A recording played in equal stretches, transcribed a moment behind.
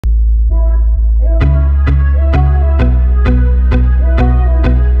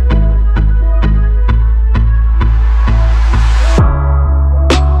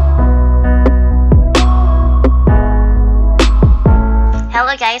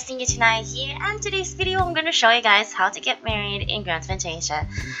guys, Ninya Tonaya here, and today's video I'm going to show you guys how to get married in Grand Fantasia.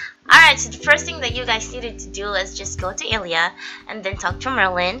 Alright, so the first thing that you guys needed to do is just go to Ilya and then talk to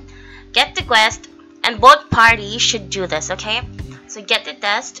Merlin, get the quest, and both parties should do this, okay? So get the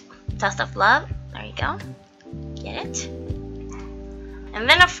test of love, there you go, get it. And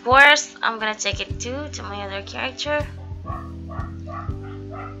then of course, I'm going to take it to my other character.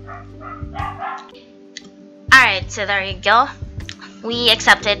 Alright, so there you go. We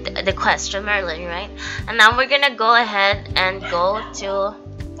accepted the quest from Merlin, right? And now we're gonna go ahead and go to...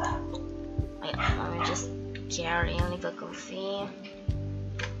 Wait, let me just carry Ninya Goofy.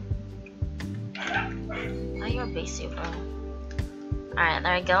 Oh, you're basic, bro. Alright,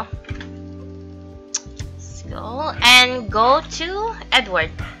 there you go. Let's go and go to Edward.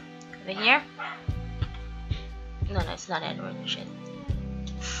 Over here. No, it's not Edward. Shit.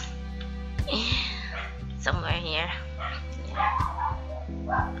 Somewhere here. Yeah.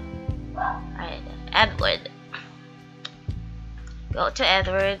 Alright, Edward. Go to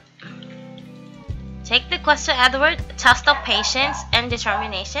Edward. Take the quest to Edward. Test of patience and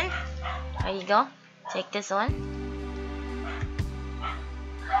determination. There you go. Take this one.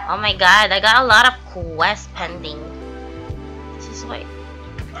 Oh my god, I got a lot of quests pending. This is what.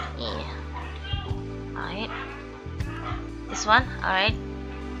 Yeah. Alright. This one. Alright.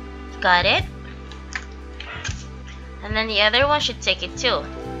 Got it. And then the other one should take it too.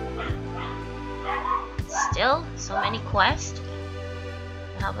 Still, so many quests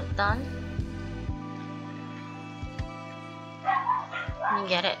I haven't done. You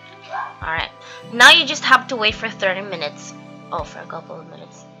get it. Alright. Now you just have to wait for 30 minutes. Oh, for a couple of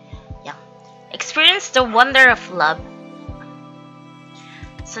minutes. Yeah. Experience the wonder of love.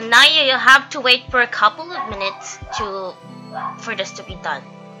 So now you have to wait for a couple of minutes for this to be done.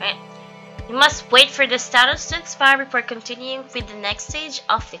 Right? You must wait for the status to expire before continuing with the next stage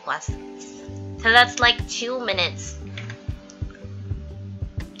of the quest. So that's like 2 minutes.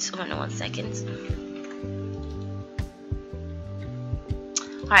 So 1 second.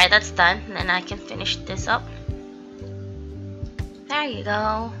 Alright, that's done. And then I can finish this up. There you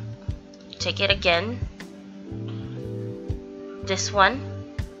go. Take it again. This one.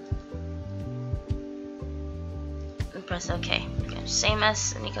 And press OK. Okay, same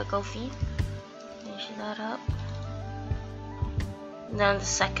as Ninya Goofy. Finish that up. And then the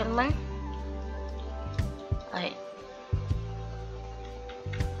second one. Alright.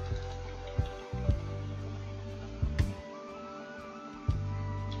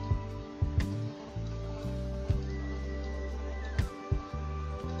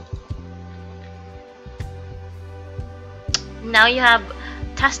 Now you have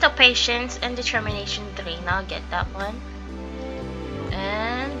test of patience and determination 3. Now get that one.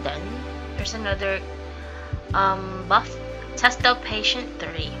 And then there's another buff. Test of patience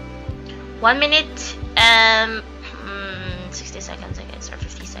 3. 1 minute 60 seconds I guess, or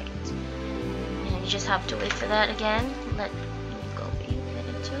 50 seconds. And you just have to wait for that again. Let Ninya Goofy get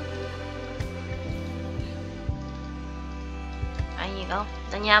it too. There you go.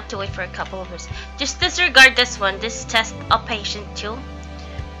 Then you have to wait for a couple of minutes. Just disregard this one. This test of patience 2.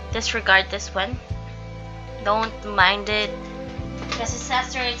 Disregard this one. Don't mind it. Because it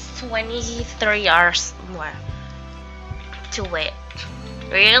says there it's 23 hours more to wait.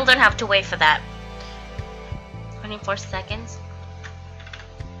 You really don't have to wait for that. 24 seconds.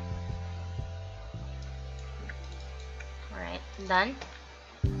 Alright, done.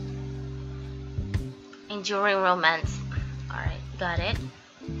 Enduring romance. Alright, got it.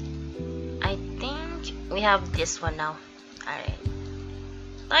 I think we have this one now. Alright.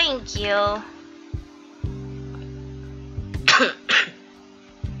 Thank you.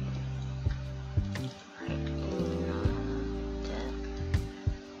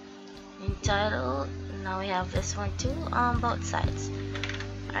 Title. Now we have this one too on both sides.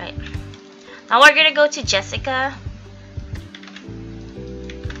 Alright. Now we're gonna go to Jessica.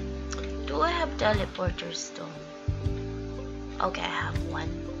 Do I have teleporter stone? Okay, I have one.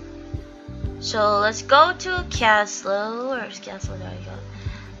 So let's go to Castle. Where's Castle? There you go.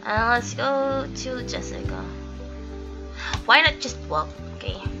 And let's go to Jessica. Why not just walk?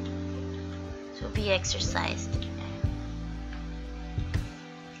 Okay. So be exercised.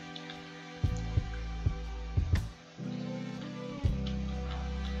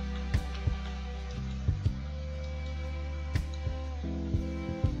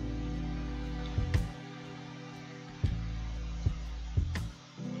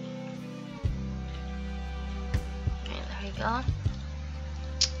 Go.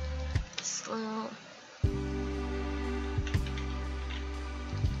 Slow.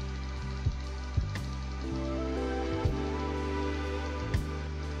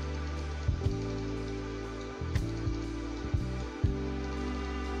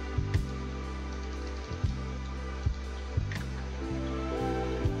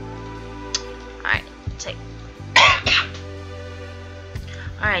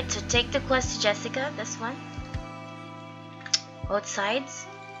 Alright, so take the quest to Jessica, this one. Both sides.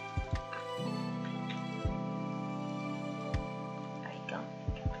 There you go.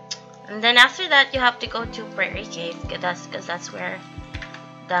 And then after that, you have to go to Prairie Cave, because that's where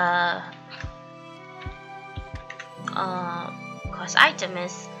the quest item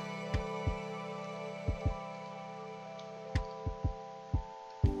is.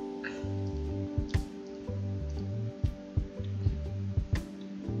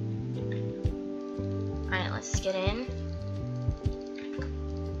 Alright, let's get in.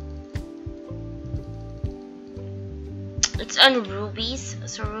 It's on rubies,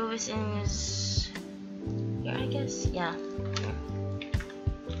 so rubies is here, I guess. Yeah.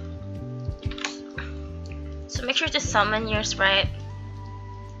 So make sure to summon your sprite.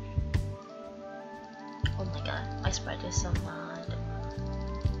 Oh my god, my sprite is so mad.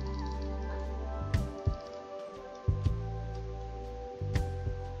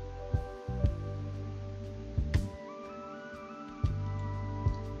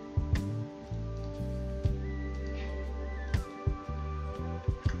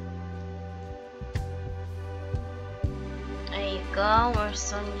 There you go, we're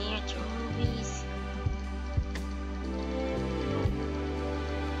so near to rubies.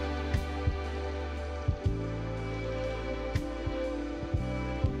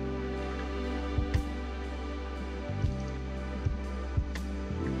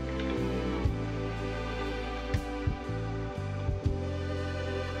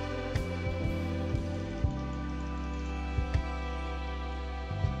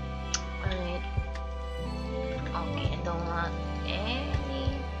 Alright. Okay, I don't want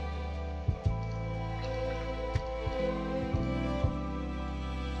any.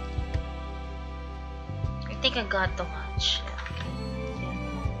 I think I got the watch. Okay. Yeah.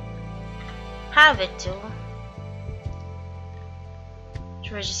 Have it too.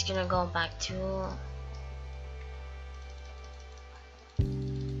 So we're just gonna go back to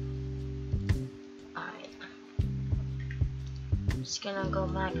alright. I'm just gonna go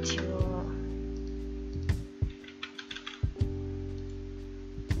back to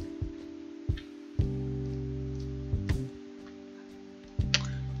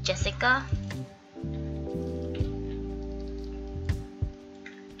Jessica.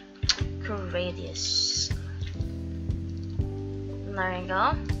 Radius. There you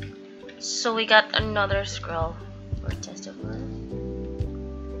go. So we got another scroll for testable.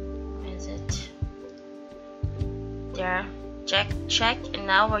 Where is it? There. Check, and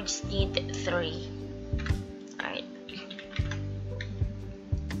now we just need 3. Alright.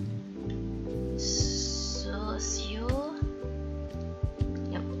 So as you.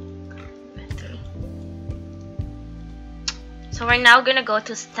 Yep. 3. So we're now gonna go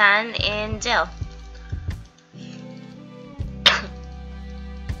to Stan in jail.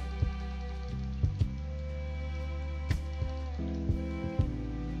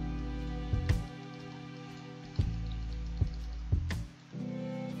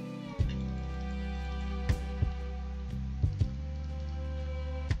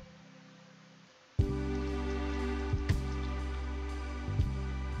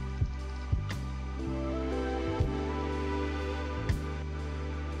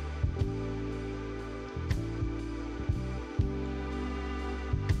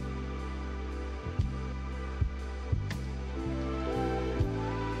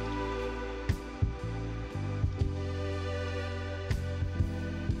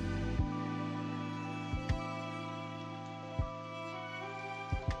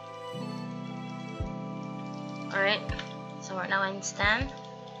 Alright, so we're now in Stan.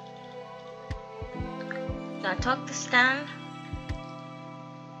 Now talk to Stan.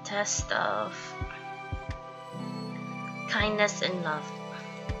 Test of kindness and love.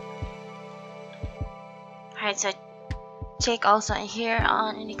 Alright, so check also here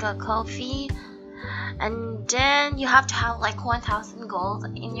on Unica Coffee. And then you have to have like 1,000 gold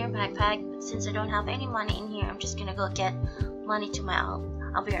in your backpack. But since I don't have any money in here, I'm just gonna go get money to my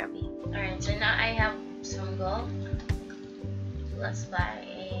LBRB. Alright, so now I have some gold. So let's buy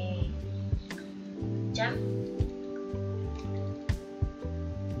a gem.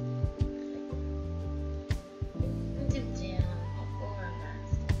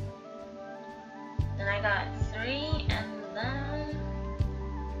 Then I got 3, and then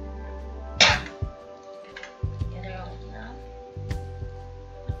get it all now.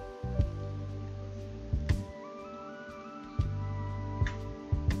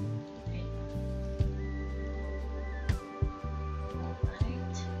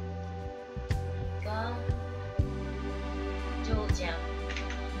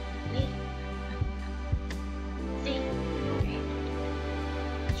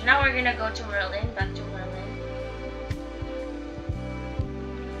 So now we're gonna go to Merlin, back to Merlin.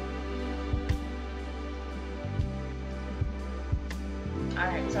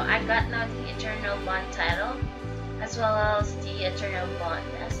 Alright, so I got now the Eternal Bond title, as well as the Eternal Bond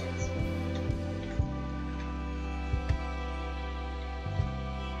essence.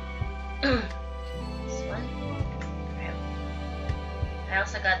 This one. Right. I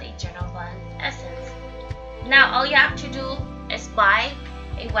also got the Eternal Bond essence. Now all you have to do is buy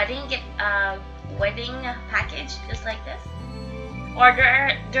a wedding package just like this, or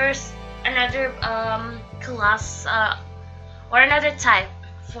there's another class or another type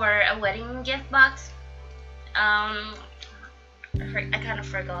for a wedding gift box. I kind of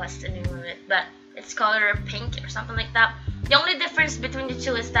forgot what's the name of it, but it's color pink or something like that. The only difference between the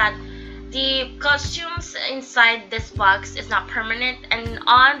two is that the costumes inside this box is not permanent, and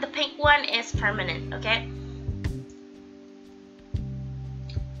on the pink one is permanent. Okay.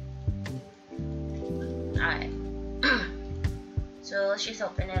 Alright. So let's just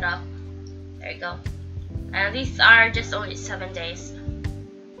open it up. There you go. And these are just only 7 days.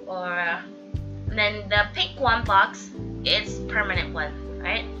 Then the pink one box is permanent one.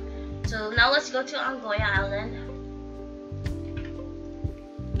 Right? So now let's go to Angoya Island.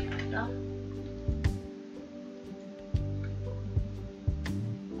 There we go.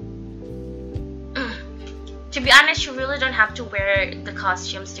 To be honest, you really don't have to wear the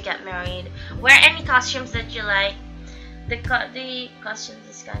costumes to get married. Wear any costumes that you like. The costumes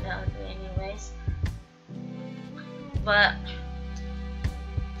is kind of ugly anyways. But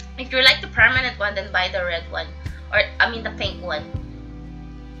if you like the permanent one, then buy the red one. Or, I mean the pink one.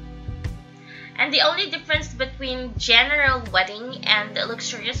 And the only difference between general wedding and the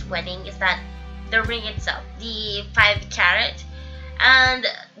luxurious wedding is that the ring itself, the 5 carat. And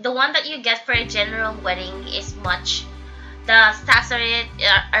the one that you get for a general wedding is the stats on it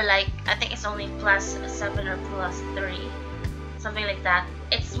are like, I think it's only +7 or +3, something like that.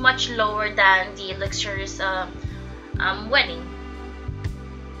 It's much lower than the luxurious wedding.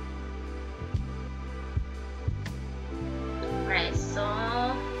 Alright, so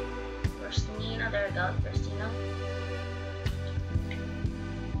where's Nina? There we go, there's Nina.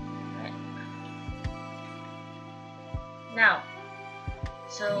 Right. Now,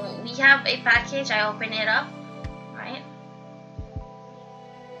 so we have a package. I open it up, right?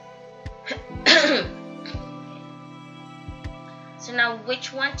 So now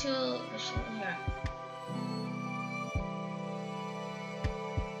which one to push in here?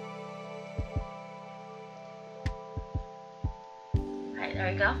 Right,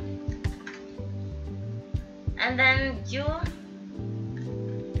 there we go. And then you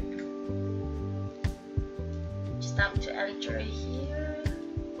just have to enter here.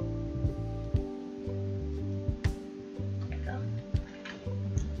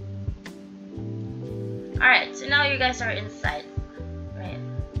 Alright, so now you guys are inside, right?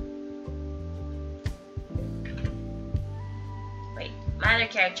 Wait, my other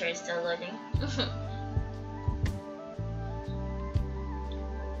character is still loading.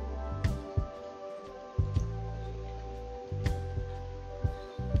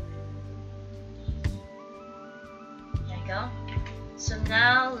 There you go. So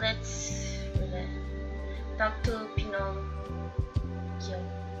now let's talk to Pinocchio.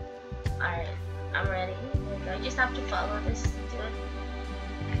 Alright. I'm ready. I just have to follow this dude.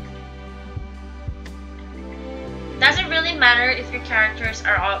 Doesn't really matter if your characters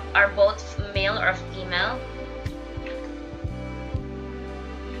are both male or female.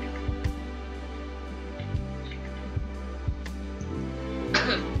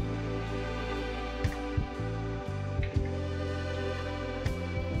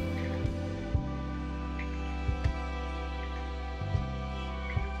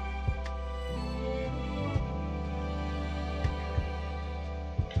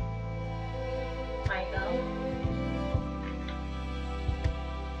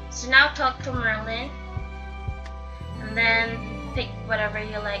 So now talk to Merlin, and then pick whatever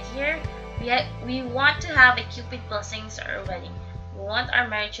you like here. We want to have a Cupid blessings at our wedding. We want our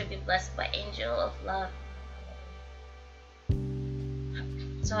marriage to be blessed by angel of love.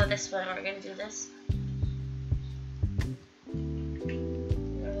 So this one, we're gonna do this. And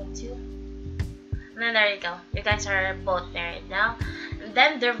then there you go. You guys are both married now. And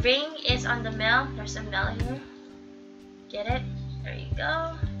then the ring is on the male. There's a male here. Get it? There you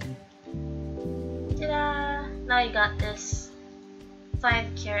go. Ta-da! Now you got this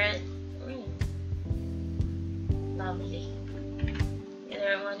 5 carat ring. Lovely. The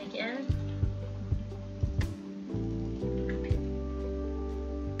other one again.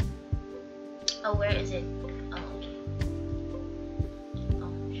 Oh, where is it? Oh, okay.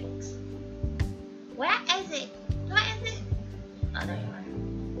 Oh,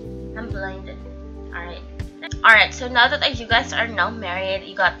 Alright, so now that you guys are now married,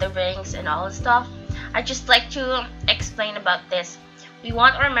 you got the rings and all the stuff, I just like to explain about this. We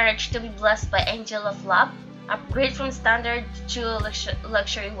want our marriage to be blessed by angel of love, upgrade from standard to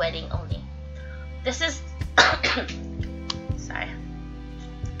luxury wedding only. This is sorry.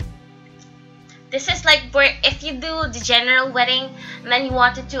 This is like where if you do the general wedding and then you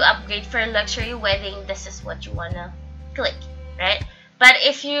wanted to upgrade for a luxury wedding, this is what you wanna click, right? But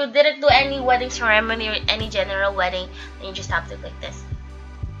if you didn't do any wedding ceremony or any general wedding, then you just have to click this.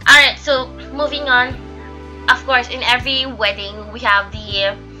 Alright, so moving on. Of course, in every wedding, we have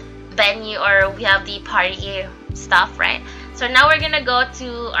the venue or we have the party stuff, right? So now we're gonna go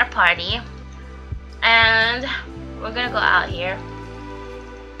to our party. And we're gonna go out here.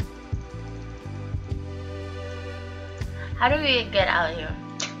 How do we get out here?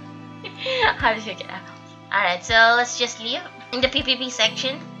 How do we get out? Alright, so let's just leave. In the PvP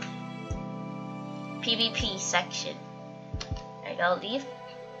section. PvP section. There you go, leave.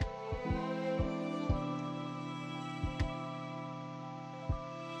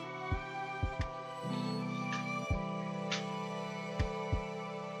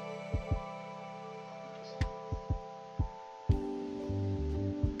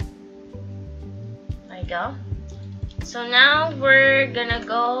 There you go. So now we're gonna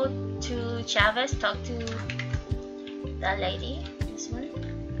go to Chavez, talk to that lady. This one.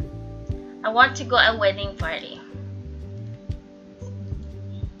 I want to go a wedding party.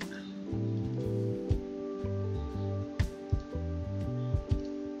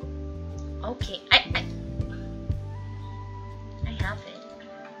 Okay, I have it.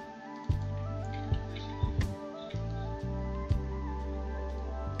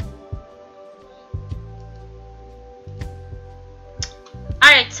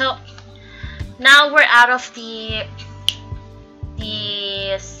 Alright, so now we're out of the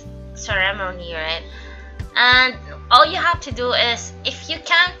ceremony, right? And all you have to do is, if you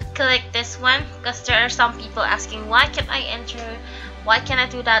can't click this one, because there are some people asking why can't I enter, why can't I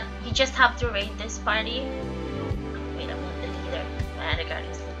do that, you just have to raid this party. Wait, I want the leader.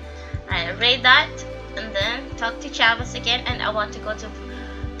 Alright, raid that, and then talk to Chavez again, and I want to go to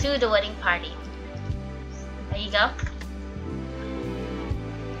the wedding party. There you go.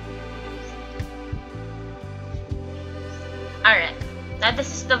 Alright, now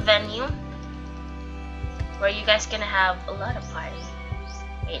this is the venue where you guys gonna have a lot of parties.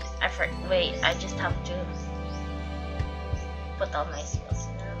 Wait, I just have to put all my skills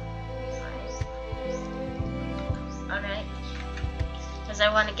now. Alright, because I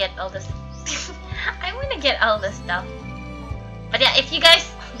want to get all this I want to get all this stuff. But yeah, if you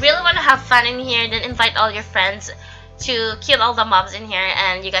guys really want to have fun in here, then invite all your friends to kill all the mobs in here,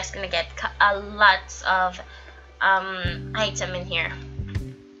 and you guys gonna get a lot of item in here.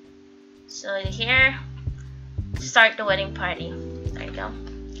 So here, start the wedding party. There you go.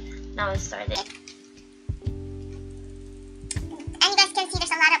 Now it's started. And you guys can see there's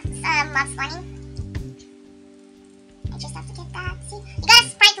a lot of mobs spawning. I just have to get that. See, you got a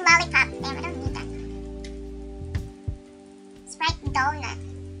Sprite lollipop. Damn, I don't need that. Sprite donut.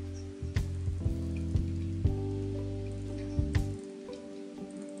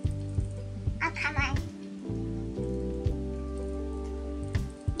 Oh, come on.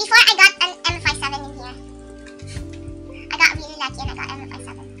 Before I got an M57 in here. I got really lucky and I got M57.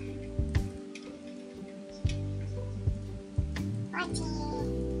 Party.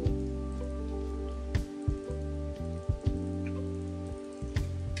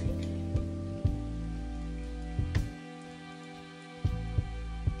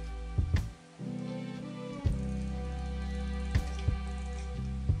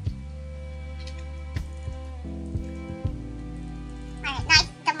 Alright, now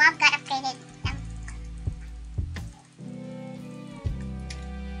the mob got upgraded.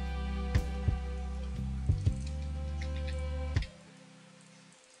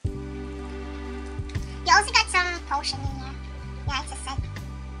 You also got some potion in here. Yeah, it's a set of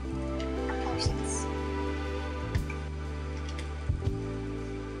potions.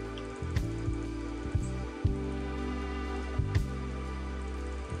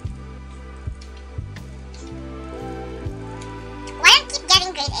 Why don't I keep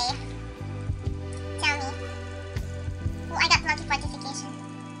getting grade A? Tell me. Oh, I got lucky fortification.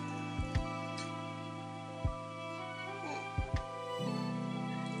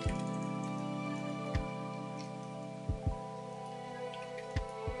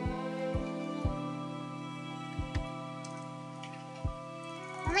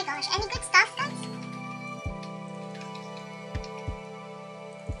 Oh my gosh, any good stuff, guys?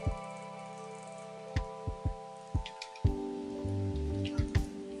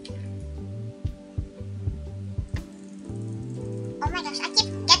 my gosh, I keep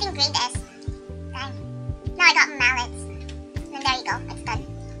getting grade S. Dang. Now I got mallets. And there you go, it's done.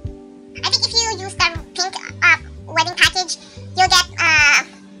 I think if you use the pink wedding package, you'll get a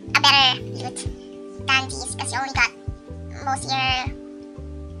better loot than these because you only got most of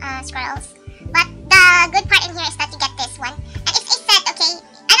your squirrels. But the good part in here is that you get this one. And it's a set, okay?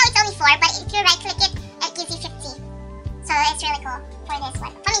 I know it's only 4, but if you right click it, it gives you 50. So it's really cool for this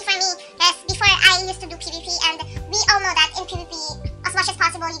one. For me, because before I used to do PvP, and we all know that in PvP, as much as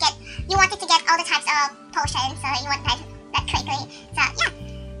possible, you wanted to get all the types of potions, so you want that quickly. So yeah,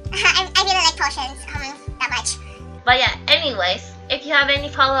 I really like potions that much. But yeah, anyways, if you have any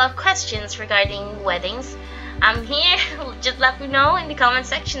follow-up questions regarding weddings, I'm here. Just let me know in the comment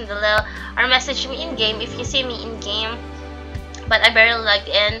section below or message me in game if you see me in game. But I barely logged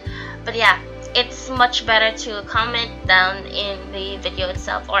in. But yeah, it's much better to comment down in the video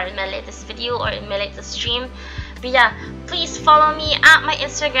itself or in my latest video or in my latest stream. But yeah, please follow me at my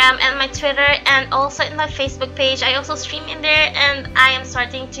Instagram and my Twitter and also in my Facebook page. I also stream in there, and I am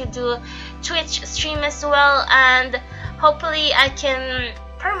starting to do Twitch stream as well, and hopefully I can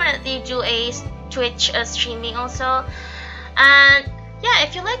permanently do a Twitch streaming also. And yeah,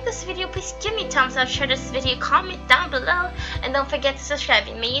 if you like this video, please give me a thumbs up, share this video, comment down below, and don't forget to subscribe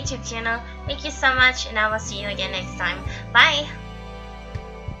in my YouTube channel. Thank you so much, and I will see you again next time. Bye!